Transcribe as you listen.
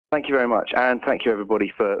Thank you very much, and thank you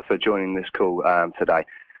everybody for joining this call today.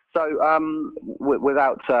 So,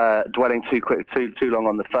 without dwelling too long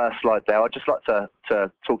on the first slide there, I'd just like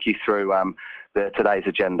to talk you through today's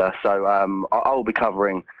agenda. So, I'll be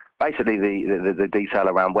covering basically the detail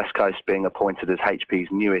around West Coast being appointed as HP's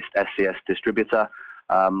newest SCS distributor.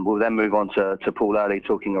 We'll then move on to Paul Early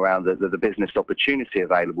talking around the business opportunity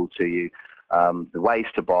available to you, the ways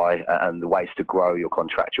to buy and the ways to grow your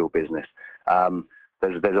contractual business.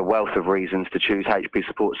 There's a wealth of reasons to choose HP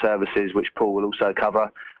Support Services, which Paul will also cover,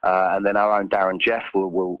 and then our own Darren Jeff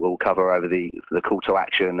will cover over the call to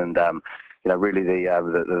action and really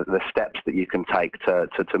the steps that you can take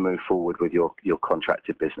to move forward with your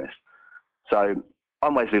contracted business. So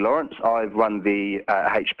I'm Wesley Lawrence. I run the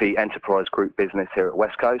HP Enterprise Group business here at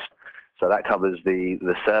West Coast. So that covers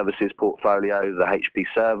the services portfolio, the HP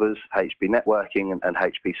servers, HP networking, and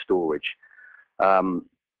HP storage.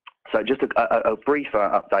 So just a brief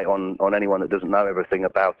update on anyone that doesn't know everything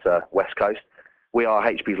about West Coast. We are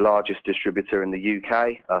HP's largest distributor in the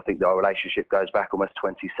UK. I think our relationship goes back almost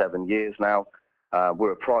 27 years now.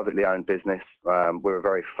 We're a privately owned business. We're a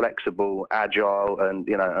very flexible, agile, and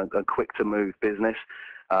a quick to move business.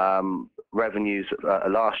 Revenues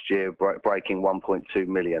last year breaking 1.2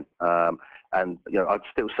 million. And I'd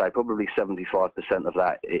still say probably 75% of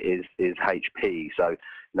that is HP. So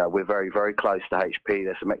we're very, very close to HP.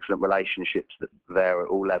 There's some excellent relationships there at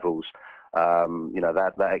all levels.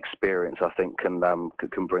 That experience I think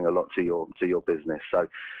can bring a lot to your business. So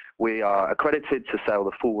we are accredited to sell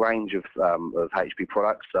the full range of HP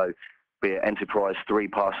products. So be it enterprise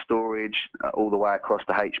 3-pass storage, all the way across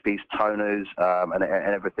to HP's toners and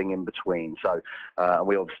everything in between. So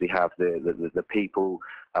we obviously have the people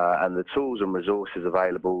and the tools and resources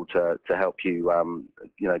available to help you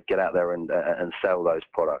get out there and sell those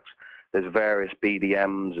products. There's various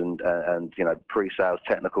BDMs and pre-sales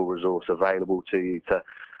technical resource available to you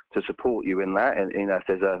to support you in that. And if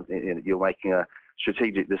there's you're making a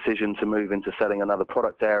strategic decision to move into selling another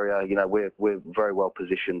product area, we're very well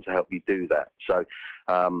positioned to help you do that. So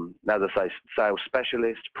as I say, sales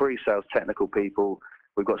specialists, pre-sales technical people,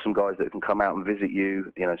 we've got some guys that can come out and visit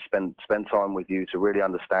you, spend time with you to really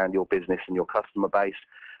understand your business and your customer base,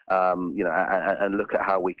 and look at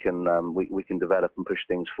how we can develop and push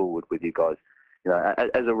things forward with you guys.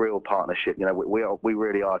 As a real partnership, we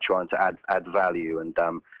really are trying to add value, and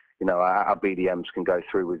our BDMs can go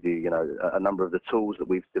through with you, a number of the tools that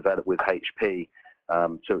we've developed with HP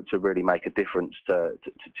to really make a difference to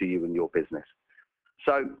you and your business.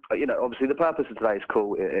 So, obviously the purpose of today's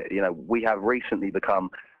call, we have recently become,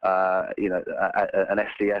 an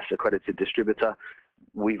SCS accredited distributor.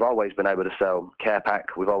 We've always been able to sell Care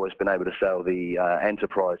Pack. We've always been able to sell the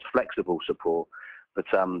enterprise flexible support. But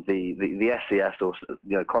the SCS or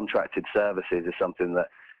contracted services is something that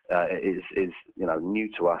is new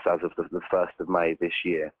to us as of the 1st of May this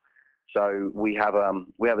year. So we have a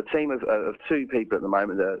team of 2 people at the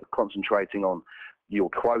moment that are concentrating on your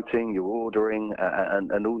quoting, your ordering,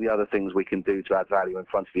 and all the other things we can do to add value in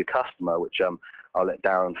front of your customer, which I'll let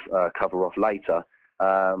Darren cover off later.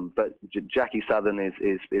 But Jackie Southern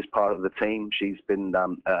is part of the team. She's been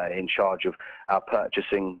in charge of our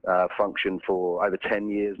purchasing function for over 10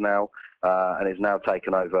 years now, and has now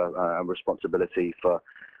taken over responsibility for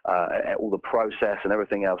all the process and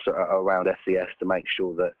everything else around SCS to make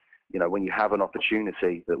sure that when you have an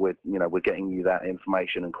opportunity that we're getting you that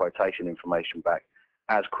information and quotation information back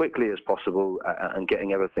as quickly as possible and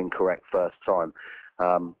getting everything correct first time.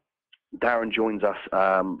 Darren joins us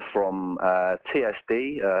from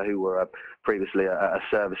TSD, who were previously a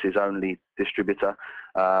services-only distributor.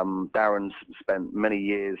 Darren's spent many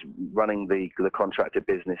years running the contractor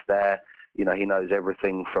business there. He knows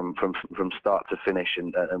everything from start to finish,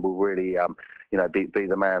 and will really be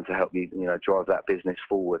the man to help you drive that business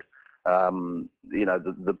forward.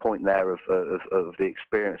 The point there of the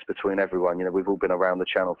experience between everyone. We've all been around the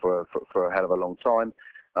channel for a hell of a long time.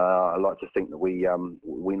 I like to think that we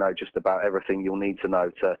know just about everything you'll need to know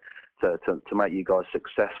to make you guys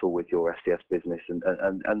successful with your SCS business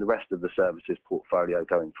and the rest of the services portfolio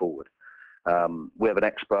going forward. We have an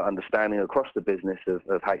expert understanding across the business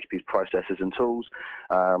of HP's processes and tools.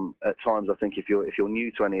 At times, I think if you're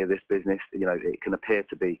new to any of this business, it can appear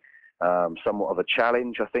to be somewhat of a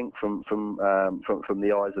challenge, I think, from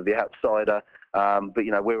the eyes of the outsider.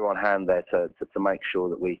 But we're on hand there to make sure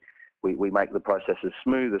that we make the process as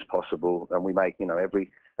smooth as possible, and we make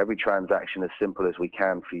every transaction as simple as we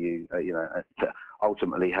can for you, to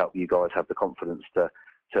ultimately help you guys have the confidence to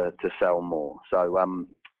sell more. So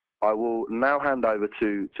I will now hand over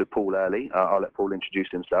to Paul Early. I'll let Paul introduce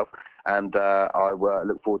himself, and I will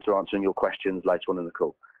look forward to answering your questions later on in the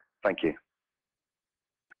call. Thank you.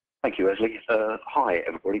 Thank you, Wesley. Hi,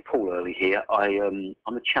 everybody. Paul Early here. I'm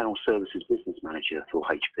the Channel Services Business Manager for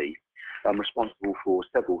HP. I'm responsible for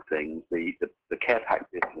several things, the care pack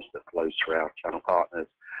business that flows through our channel partners,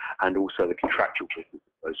 and also the contractual business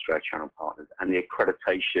that flows through our channel partners, and the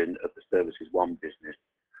accreditation of the Services One business,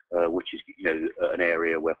 which is an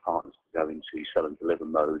area where partners can go into sell and deliver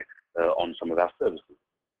mode on some of our services.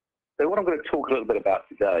 So what I'm going to talk a little bit about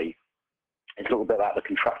today is a little bit about the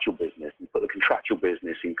contractual business and put the contractual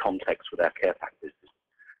business in context with our care pack business.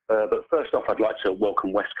 But first off, I'd like to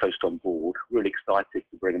welcome West Coast on board. Really excited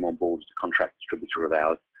to bring them on board as a contract distributor of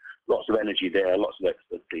ours. Lots of energy there, lots of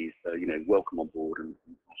expertise. So, welcome on board, and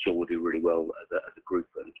I'm sure we'll do really well as a group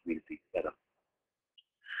and community together.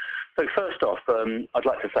 So first off, I'd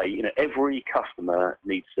like to say, every customer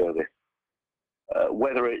needs service.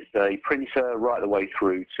 Whether it's a printer right the way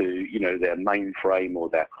through to, their mainframe or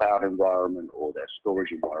their cloud environment or their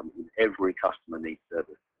storage environment, every customer needs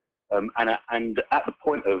service. And at the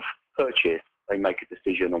point of purchase, they make a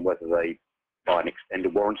decision on whether they buy an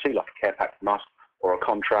extended warranty, like a care pack from us, or a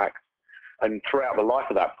contract. And throughout the life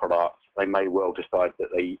of that product, they may well decide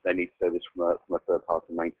that they need service from a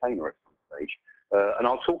third-party maintainer at some stage. And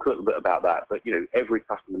I'll talk a little bit about that, but every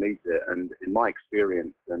customer needs it. And in my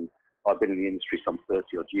experience, and I've been in the industry some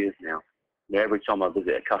 30-odd years now, every time I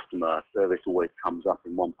visit a customer, service always comes up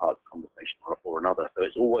in one part of the conversation or another. So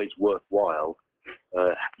it's always worthwhile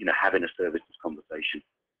having a services conversation.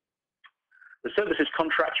 The services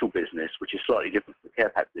contractual business, which is slightly different from the care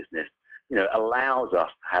pack business, allows us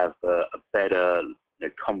to have a better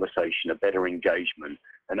conversation, a better engagement,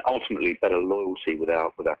 and ultimately better loyalty with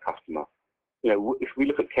our customer. If we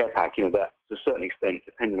look at care pack, that to a certain extent,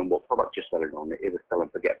 depending on what product you're selling on, it is a sell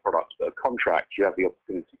and forget product. But a contract, you have the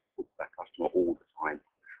opportunity to talk to that customer all the time.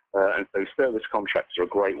 And so service contracts are a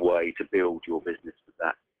great way to build your business with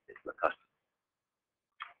that particular customer.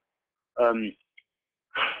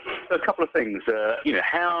 So a couple of things,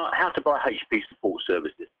 how to buy HP support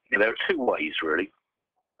services. There are two ways really.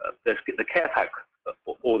 There's the care pack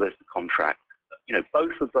or there's the contract.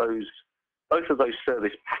 Both of those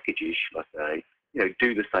service packages, shall I say,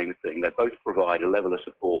 do the same thing. They both provide a level of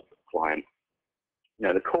support for the client.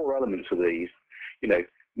 The core elements of these,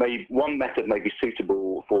 one method may be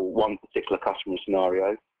suitable for one particular customer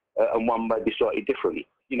scenario, and one may be slightly different.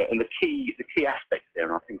 And the key aspects there,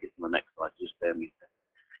 and I think it's on the next slide, just bear me.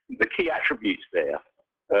 The key attributes there,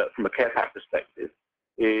 from a care pack perspective,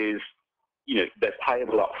 is they're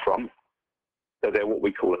payable up front, so they're what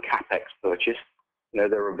we call a capex purchase.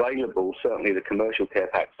 They're available, certainly the commercial care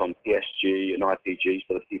packs on PSG and IPGs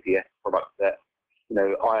for the PPS product set,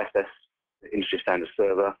 ISS, industry standard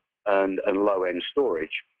server, and low-end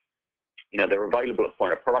storage. They're available at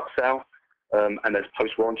point of product sale, and there's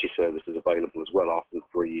post-warranty services available as well after the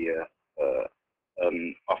three-year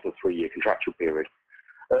contractual period.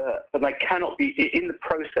 But they cannot be, in the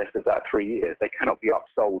process of that 3 years, they cannot be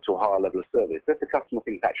upsold to a higher level of service. If the customer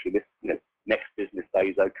thinks actually this next business day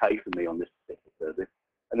is okay for me on this particular service,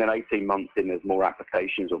 and then 18 months in there's more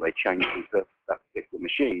applications or they change that particular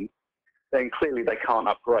machine, then clearly they can't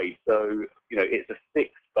upgrade. So, it's a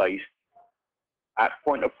fixed-based at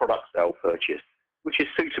point of product sale purchase, which is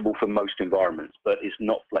suitable for most environments, but it's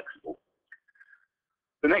not flexible.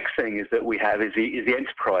 The next thing is that we have is the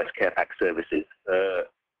enterprise care pack services.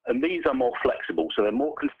 And these are more flexible, so they're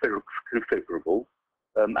more configurable.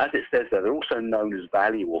 As it says there, they're also known as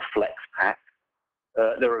value or flex pack.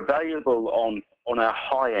 They're available on our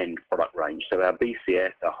high-end product range, so our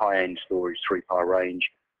BCS, our high-end storage 3-PAR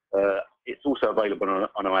range. It's also available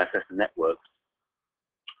on ISS and networks.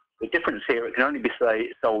 The difference here, it can only be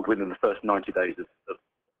sold within the first 90 days of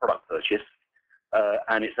product purchase,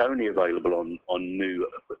 and it's only available on new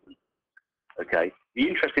equipment. Okay. The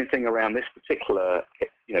interesting thing around this particular,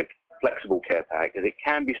 flexible care pack is it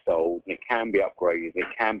can be sold, and it can be upgraded, it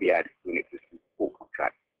can be added to an existing support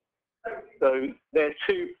contract. So there are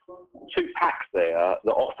two packs there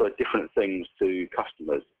that offer different things to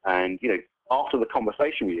customers. And after the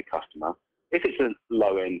conversation with your customer, if it's a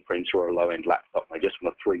low-end printer or a low-end laptop, they just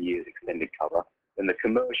want a 3 years extended cover, then the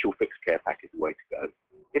commercial fixed care pack is the way to go.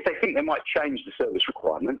 If they think they might change the service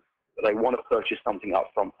requirement, but they want to purchase something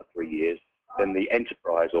up front for 3 years, then the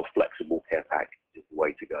enterprise or flexible care pack is the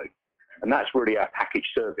way to go. And that's really our package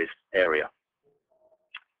service area.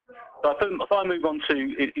 So if I move on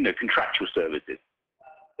to contractual services.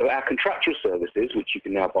 So our contractual services, which you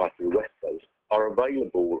can now buy through West Coast, are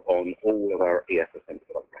available on all of our EFSM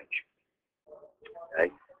product range.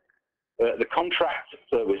 Okay. The contract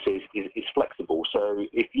services is flexible. So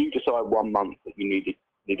if you decide 1 month that you needed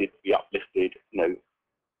to be uplifted,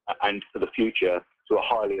 and for the future to a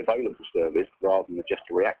highly available just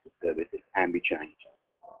a reactive service, it can be changed.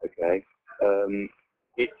 Okay.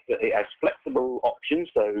 It has flexible options,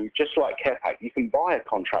 so just like CarePack, you can buy a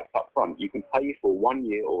contract up front. You can pay for 1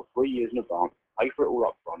 year or 3 years in advance, pay for it all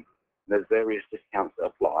up front. There's various discounts that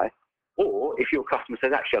apply. Or if your customer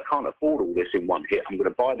says, actually, I can't afford all this in one hit, I'm going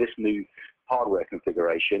to buy this new hardware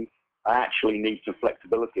configuration, I actually need some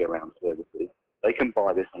flexibility around services, they can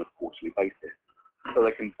buy this on a quarterly basis. So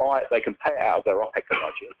they can buy it, they can pay it out of their OPEX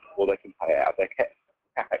budget, or they can pay it out of their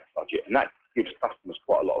CapEx budget, and that gives customers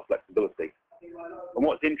quite a lot of flexibility. And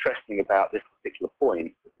what's interesting about this particular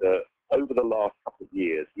point is that over the last couple of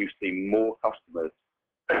years, we've seen more customers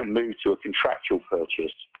move to a contractual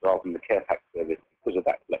purchase rather than the CarePack service because of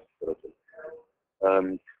that flexibility.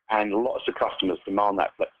 And lots of customers demand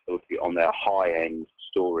that flexibility on their high-end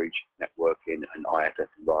storage, networking, and ISS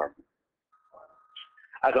environments.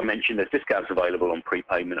 As I mentioned, there's discounts available on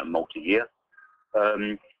prepayment and multi-year.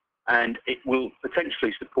 And it will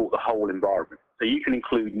potentially support the whole environment. So you can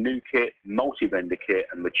include new kit, multi-vendor kit,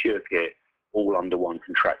 and mature kit all under one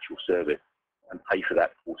contractual service and pay for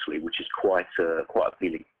that quarterly, which is quite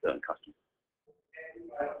appealing to certain customers.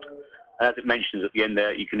 As it mentions at the end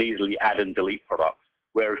there, you can easily add and delete products,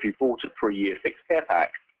 where if you bought a 3-year fixed CarePack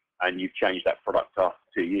and you've changed that product after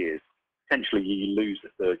 2 years, potentially you lose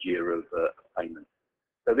the 3rd year of payment.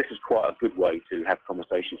 So this is quite a good way to have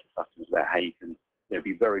conversations with customers about how you can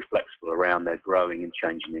be very flexible around their growing and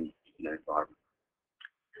changing environment.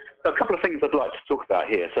 So a couple of things I'd like to talk about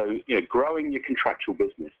here. So, growing your contractual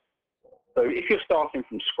business. So if you're starting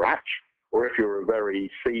from scratch, or if you're a very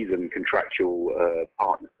seasoned contractual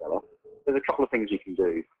partner seller, there's a couple of things you can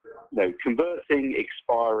do. Converting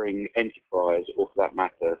expiring enterprise, or for that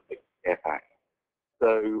matter, CarePack.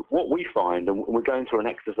 So what we find, and we're going through an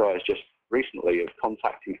exercise just recently of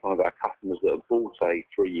contacting some of our customers that have bought a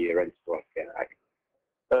 3-year enterprise CarePack.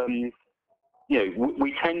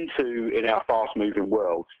 We tend to, in our fast-moving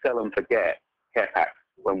world, sell and forget CarePack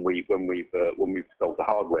when we've sold the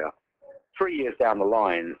hardware. 3 years down the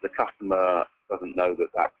line, the customer doesn't know that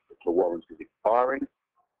that particular warranty is expiring.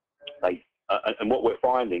 And what we're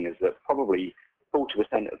finding is that probably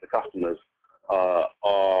 40% of the customers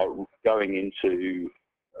are going into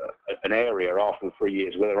an area after the 3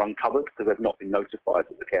 years where they're uncovered because they've not been notified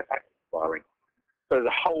that the CarePack is expiring. So there's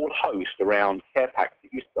a whole host around CarePacks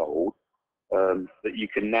that you sold that you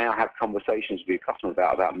can now have conversations with your customer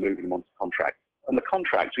about moving them onto contracts. And the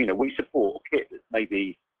contracts, we support a kit that's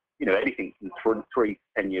maybe, anything from 3 to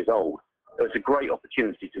 10 years old. So it's a great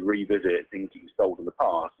opportunity to revisit things that you sold in the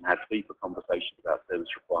past and have deeper conversations about service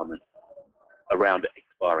requirements around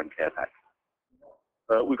expiring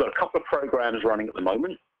CarePacks. We've got a couple of programs running at the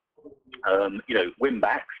moment.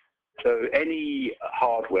 Win-backs. So any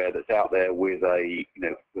hardware that's out there with a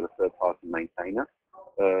third-party maintainer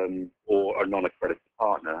or a non-accredited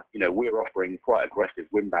partner, we're offering quite aggressive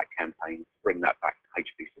win-back campaigns to bring that back to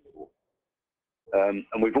HP support.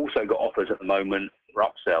 And we've also got offers at the moment for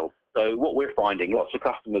upsell. So what we're finding, lots of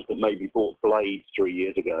customers that maybe bought blades 3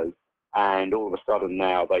 years ago, and all of a sudden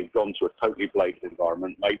now they've gone to a totally bladed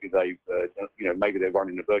environment. Maybe maybe they're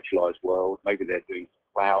running a virtualized world. Maybe they're doing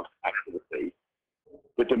cloud activity.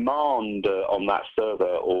 The demand on that server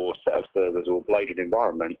or set of servers or bladed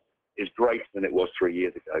environment is greater than it was 3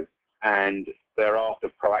 years ago, and they're after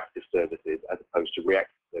proactive services as opposed to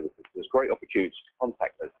reactive services. There's great opportunities to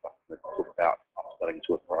contact those customers to talk about upselling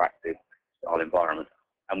to a proactive style environment,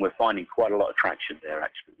 and we're finding quite a lot of traction there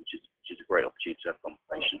actually, which is a great opportunity to have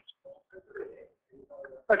conversations.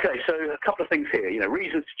 Okay, so a couple of things here.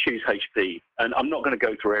 Reasons to choose HP, and I'm not going to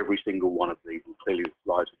go through every single one of these, and clearly the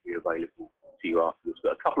slides will be available to you afterwards,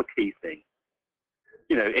 but a couple of key things.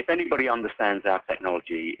 If anybody understands our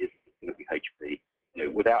technology, it's going to be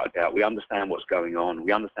HP. Without a doubt, we understand what's going on.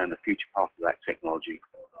 We understand the future path of that technology.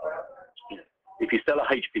 If you sell a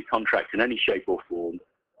HP contract in any shape or form,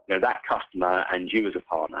 that customer and you as a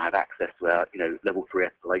partner have access to our, level 3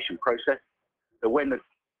 escalation process. So when the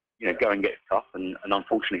going gets tough, and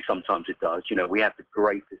unfortunately sometimes it does, we have the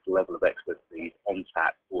greatest level of expertise on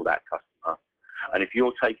tap for that customer. And if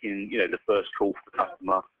you're taking, the first call for the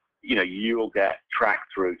customer, you'll get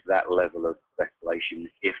tracked through to that level of escalation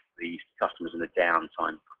if the customer's in a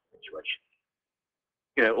downtime situation.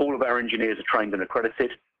 All of our engineers are trained and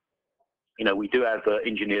accredited. We do have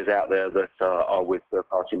engineers out there that are with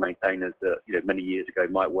third-party maintainers that, many years ago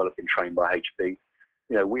might well have been trained by HP.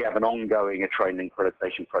 We have an ongoing training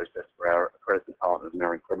accreditation process for our accredited partners and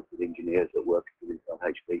our accredited engineers that work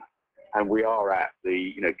inside HP. And we are at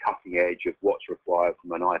the, cutting edge of what's required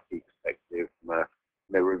from an IT perspective, from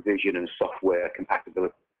a revision and software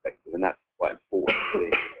compatibility perspective, and that's quite important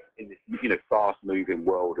in this, fast-moving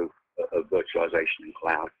world of of virtualization and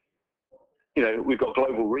cloud. You know, we've got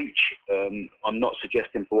global reach. I'm not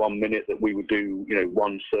suggesting for 1 minute that we would do, you know,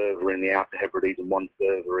 one server in the Outer Hebrides and one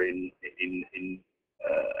server in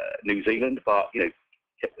New Zealand, but, you know,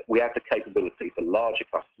 we have the capability for larger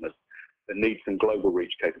customers that need some global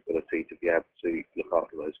reach capability to be able to look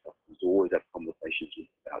after those customers. We always have conversations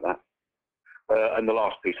about that. And the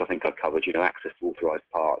last piece I think I covered, you know, access to authorized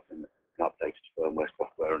parts and updated firmware,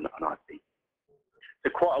 software, and IP.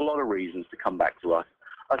 So quite a lot of reasons to come back to us.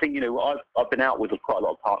 I think, you know, I've been out with quite a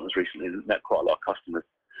lot of partners recently and met quite a lot of customers.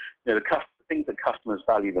 You know, the things that customers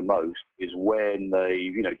value the most is when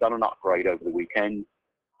they've, you know, done an upgrade over the weekend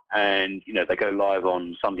and, you know, they go live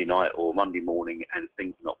on Sunday night or Monday morning and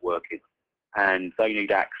things are not working. And they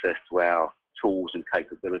need access to our tools and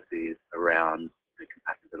capabilities around the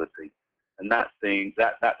compatibility. And that thing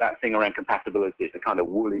around compatibility is a kind of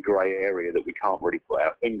woolly grey area that we can't really put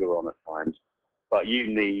our finger on at times. But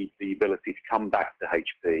you need the ability to come back to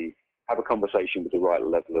HP, have a conversation with the right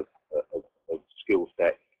level of skill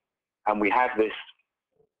set, and we have this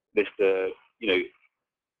you know,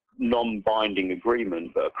 non-binding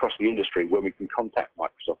agreement, but across the industry where we can contact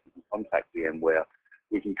Microsoft, we can contact VMware,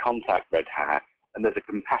 we can contact Red Hat, and there's a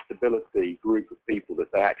compatibility group of people that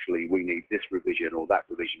say, actually, we need this revision or that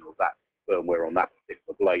firmware on that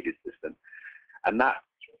particular bladed system, and that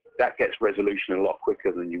gets resolution a lot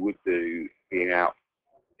quicker than you would do being out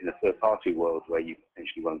in a third-party world where you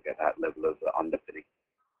potentially won't get that level of underpinning.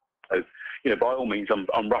 So, you know, by all means,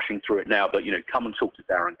 I'm rushing through it now, but, you know, come and talk to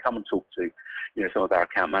Darren, come and talk to, you know, some of our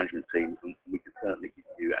account management teams, and we can certainly give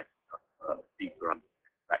you a deeper understanding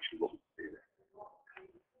of actually what we can do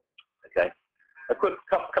there. Okay. A quick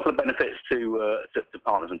couple of benefits to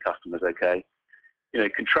partners and customers, okay. You know,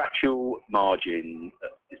 contractual margin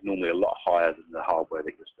is normally a lot higher than the hardware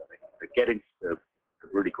that you're selling. So get into a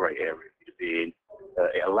really great area to be in.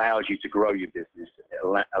 It allows you to grow your business.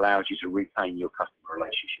 It allows you to retain your customer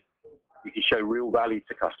relationship. You can show real value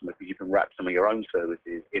to customers because you can wrap some of your own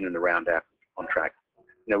services in and around our contract.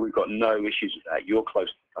 You know, we've got no issues with that. You're close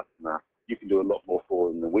to the customer. You can do a lot more for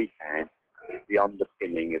them than we can. It's the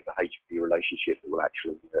underpinning of the HP relationship that will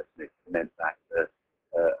actually cement that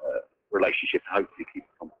relationship and hopefully keep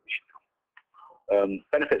the competition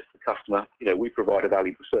up. Benefits to the customer, you know, we provide a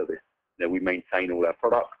valuable service. You know, we maintain all our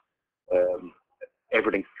products.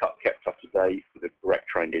 Everything's kept up to date with the correct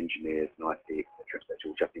trained engineers and IT, etc.,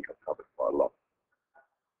 which I think I've covered quite a lot.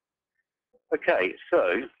 Okay,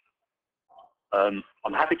 so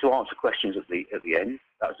I'm happy to answer questions at the end.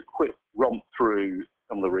 That was a quick romp through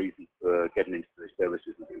some of the reasons for getting into the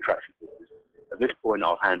services and contractual business. At this point,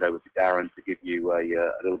 I'll hand over to Darren to give you a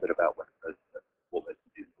little bit about what they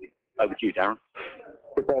do. Over to you, Darren.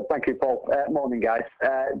 Thank you, Paul. Morning, guys.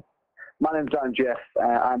 My name's Darren Jeff.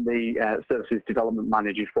 I'm the Services Development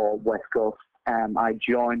Manager for West Coast. I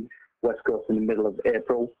joined West Coast in the middle of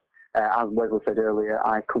April. As Wesley said earlier,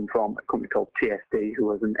 I come from a company called TSD, who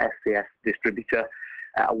was an SCS distributor.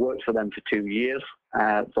 I worked for them for 2 years,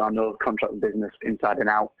 so I know contract business inside and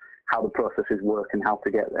out, how the processes work and how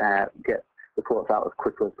to get the quotes out as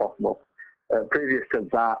quickly as possible. Previous to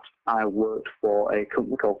that, I worked for a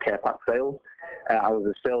company called CarePack Sales. I was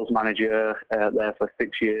a sales manager there for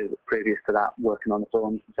 6 years. Previous to that, working on the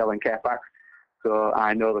phone selling CarePacks. So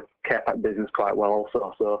I know the CarePack business quite well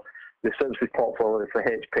also. So the services portfolio for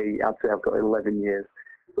HP, I'd say I've got 11 years.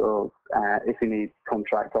 So if you need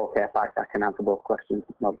contract or CarePack, I can answer both questions,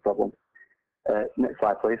 not a problem. Next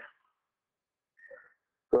slide, please.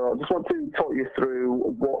 So I just want to talk you through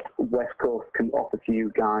what West Coast can offer to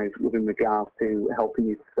you guys within regards to helping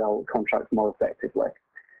you to sell contracts more effectively.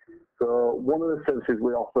 So one of the services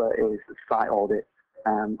we offer is site audit.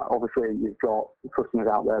 Obviously, you've got customers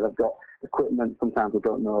out there, they've got equipment, sometimes they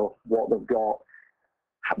don't know what they've got,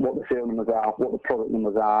 what the serial numbers are, what the product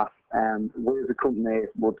numbers are. We as a company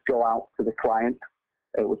would go out to the client.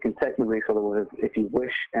 We can take the resources if you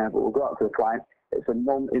wish, but we'll go out to the client. It's a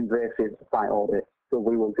non-invasive site audit. So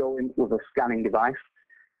we will go in with a scanning device,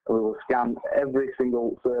 and we will scan every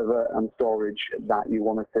single server and storage that you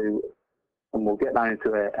wanted to, and we'll get that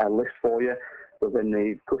into a list for you. So then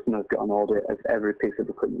the customer's got an audit of every piece of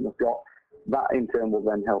equipment they've got. That in turn will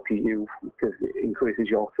then help you because it increases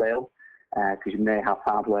your sales, because you may have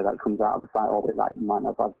hardware that comes out of the site audit that you might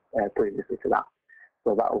not have had previously to that.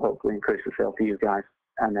 So that will hopefully increase the sale for you guys,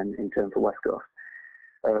 and then in turn for West Coast.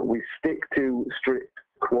 We stick to strict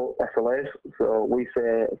quote SLAs. So we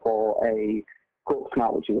say for a quote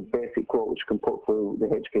smart, which is a basic quote which you can put through the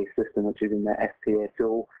HP system, which is in the SPA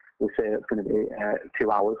tool, we say it's going to be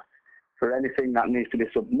 2 hours. For anything that needs to be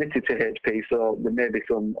submitted to HP, so there may be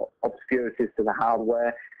some obscurities to the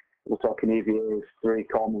hardware, we're talking EVAs, 3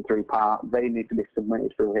 COM and 3 part, they need to be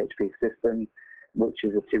submitted through HP system, which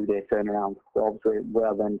is a 2-day turnaround. So obviously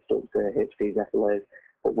we're then stuck to HP's SLAs,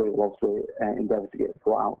 but we will obviously endeavour to get it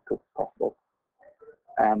put out as quick as possible.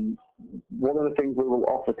 One of the things we will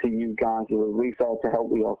offer to you guys is a resource to help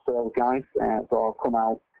with your sales guys. So I'll come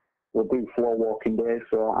out, we'll do floor walking days,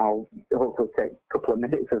 so I'll hopefully take a couple of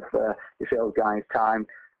minutes of your sales guys' time,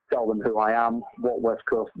 tell them who I am, what West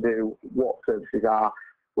Coast do, what services are,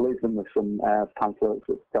 leave them with some pamphlets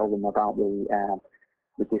that tell them about the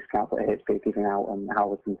discounts that HP giving out and how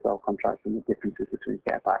we can sell contracts and the differences between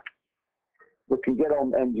CarePack. We can get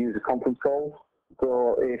on end user conference calls.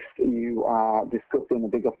 So if you are discussing a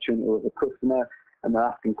big opportunity with a customer and they're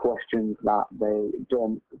asking questions that they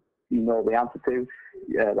don't know the answer to,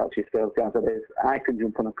 that's your sales guys that is, I can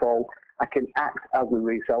jump on a call. I can act as a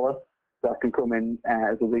reseller. So I can come in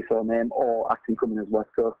as a reseller name, or I can come in as West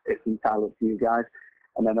Coast. It's entirely up to you guys.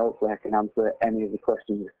 And then hopefully I can answer any of the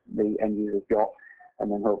questions the end user's got,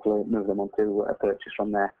 and then hopefully move them on to a purchase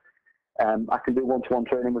from there. I can do one-to-one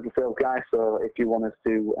training with the sales guy, so if you want us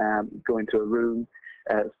to go into a room,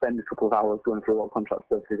 spend a couple of hours going through what contract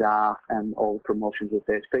services are and all the promotions with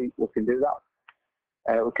HP, we can do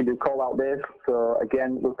that. We can do call-out days, so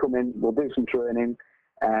again, we'll come in, we'll do some training,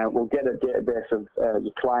 we'll get a database of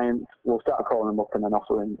your clients, we'll start calling them up and then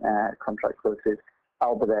offering contract services.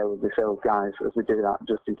 I'll be there with the sales guys as we do that,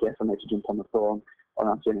 just in case I need to jump on the phone or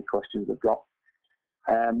answer any questions they've got.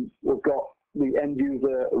 We've got the end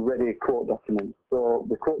user ready quote documents. So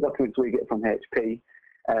the quote documents we get from HP,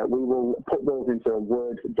 we will put those into a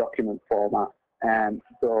Word document format.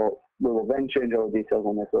 So we will then change all the details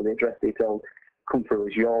on there. So the address details come through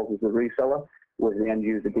as yours as the reseller with the end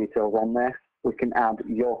user details on there. We can add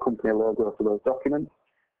your company logo to those documents.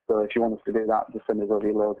 So if you want us to do that, just send us over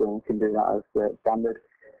your logo and we can do that as standard.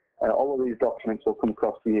 All of these documents will come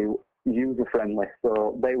across to you user-friendly.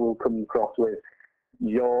 So they will come across with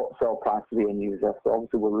your sell price to the end user. So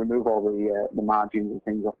obviously we'll remove all the margins and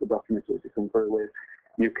things off the documents which you come through with.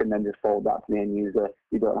 You can then just forward that to the end user.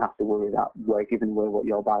 You don't have to worry that we're giving away what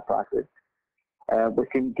your buy price is. We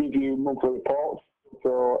can give you monthly reports.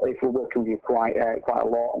 So if we're working with you quite a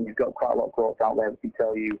lot and you've got quite a lot of quotes out there, we can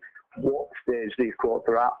tell you what stage these quotes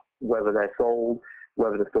are at, whether they're sold,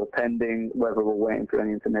 whether they're still pending, whether we're waiting for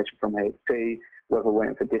any information from HP, whether we're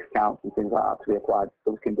waiting for discounts and things like that to be applied.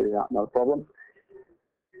 So we can do that, no problem.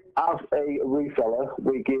 As a reseller,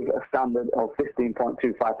 we give a standard of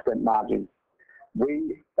 15.25% margin.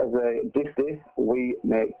 We, as a disty, we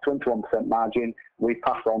make 21% margin. We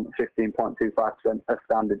pass on 15.25% as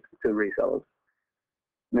standard to resellers.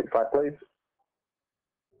 Next slide, please.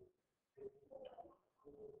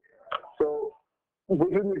 So,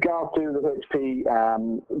 with regard to the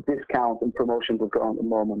HP discounts and promotions we've got on at the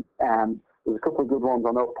moment, there's a couple of good ones.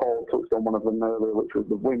 I know Paul touched on one of them earlier, which was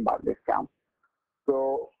the win-back discount.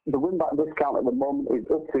 So the win-back discount at the moment is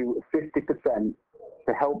up to 50%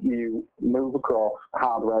 to help you move across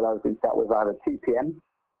hardware that has been sat with either TPM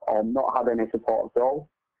or not had any support at all,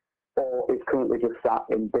 or it's currently just sat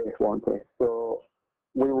in base warranty. So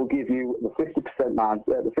we will give you the 50% margin,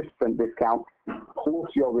 the 50% discount plus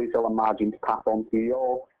your reseller margin to pass on to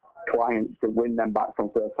your clients to win them back from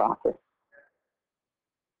third party.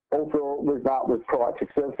 Also, with that, with proactive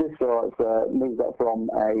services, so it's moved that from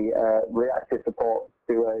a reactive support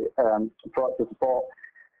to a proactive support.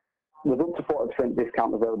 With up to 40%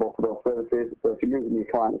 discount available for those services, so if you're moving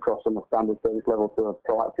your client across from a standard service level to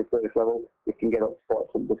a proactive service level, you can get up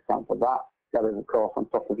to 40% discount for that. That is, of course, on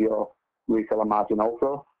top of your reseller margin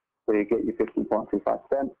also, so you get your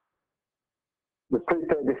 15.25%. The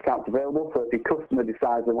prepaid discount's available, so if your customer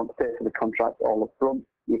decides they want to pay for the contract all up front,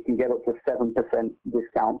 you can get up to 7%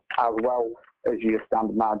 discount as well as your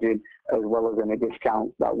standard margin, as well as any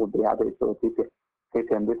discounts that would be added to the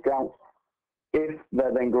TPM discounts. If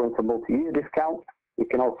they're then going for multi-year discounts, you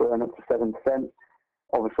can also earn up to 7%.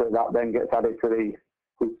 Obviously, that then gets added to the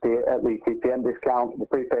TPM discount, the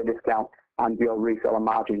prepaid discount, and your reseller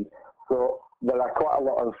margins. So there are quite a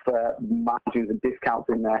lot of margins and discounts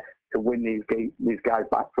in there to win these guys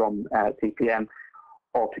back from TPM,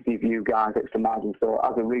 or to give you guys extra margins. So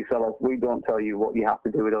as a reseller, we don't tell you what you have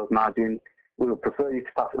to do with those margins. We would prefer you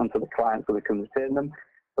to pass it on to the client so we can retain them.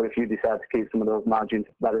 But if you decide to keep some of those margins,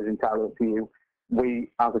 that is entirely up to you.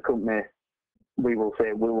 We, as a company, we will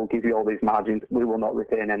say we will give you all these margins. We will not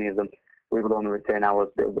retain any of them. We will only retain our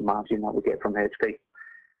bit of the margin that we get from HP.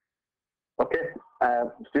 Okay,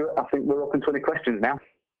 Stuart, I think we're open to any questions now.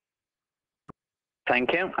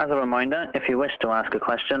 Thank you. As a reminder, if you wish to ask a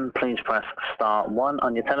question, please press *1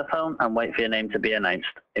 on your telephone and wait for your name to be announced.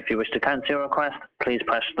 If you wish to cancel your request, please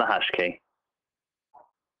press the # key.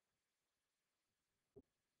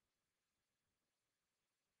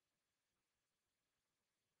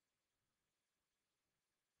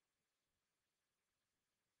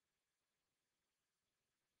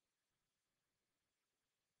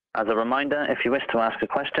 As a reminder, if you wish to ask a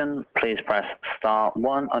question, please press star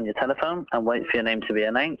 1 on your telephone and wait for your name to be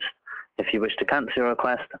announced. If you wish to cancel your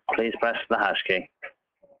request, please press the hash key.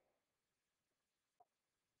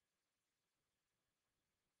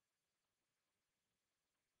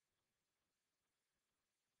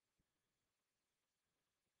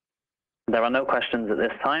 There are no questions at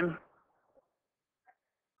this time.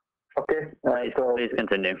 Okay. Please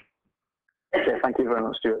continue. Okay, thank you very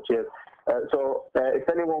much, Stuart. Cheers. If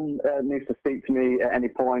anyone needs to speak to me at any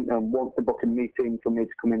point and wants to book a meeting for me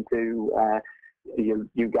to come into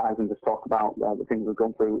you guys and just talk about the things we've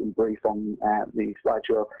gone through in brief on the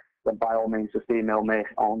slideshow, then by all means just email me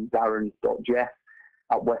on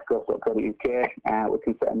darren.jeff@westcoast.co.uk. We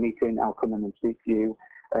can set a meeting. I'll come in and speak to you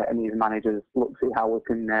and these managers, look, see how we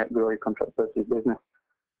can grow your contract services business.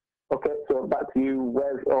 Okay, so back to you,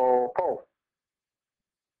 Wes or Paul.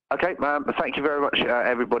 Okay, thank you very much,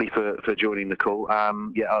 everybody, for joining the call.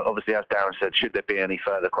 Yeah, obviously, as Darren said, should there be any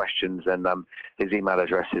further questions, then his email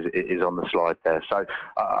address is on the slide there. So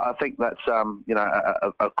I think that's you know,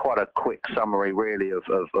 quite a quick summary, really, of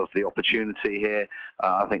the opportunity here.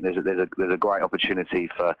 I think there's a great opportunity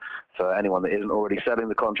for anyone that isn't already selling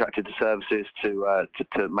the contracted services to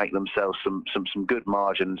make themselves some good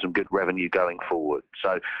margins, some good revenue going forward.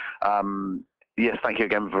 So. Yes, thank you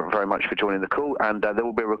again very much for joining the call, and there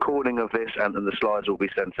will be a recording of this, and the slides will be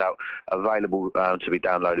sent out, available to be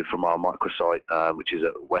downloaded from our microsite, which is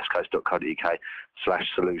at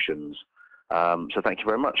westcoast.co.uk/solutions. So thank you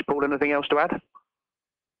very much. Paul, anything else to add?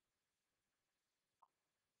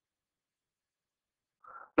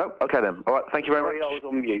 No? Okay then. All right, thank you very much. I was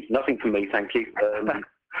on mute. Nothing from me, thank you.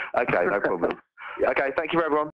 Okay, no problem. Okay, thank you everyone.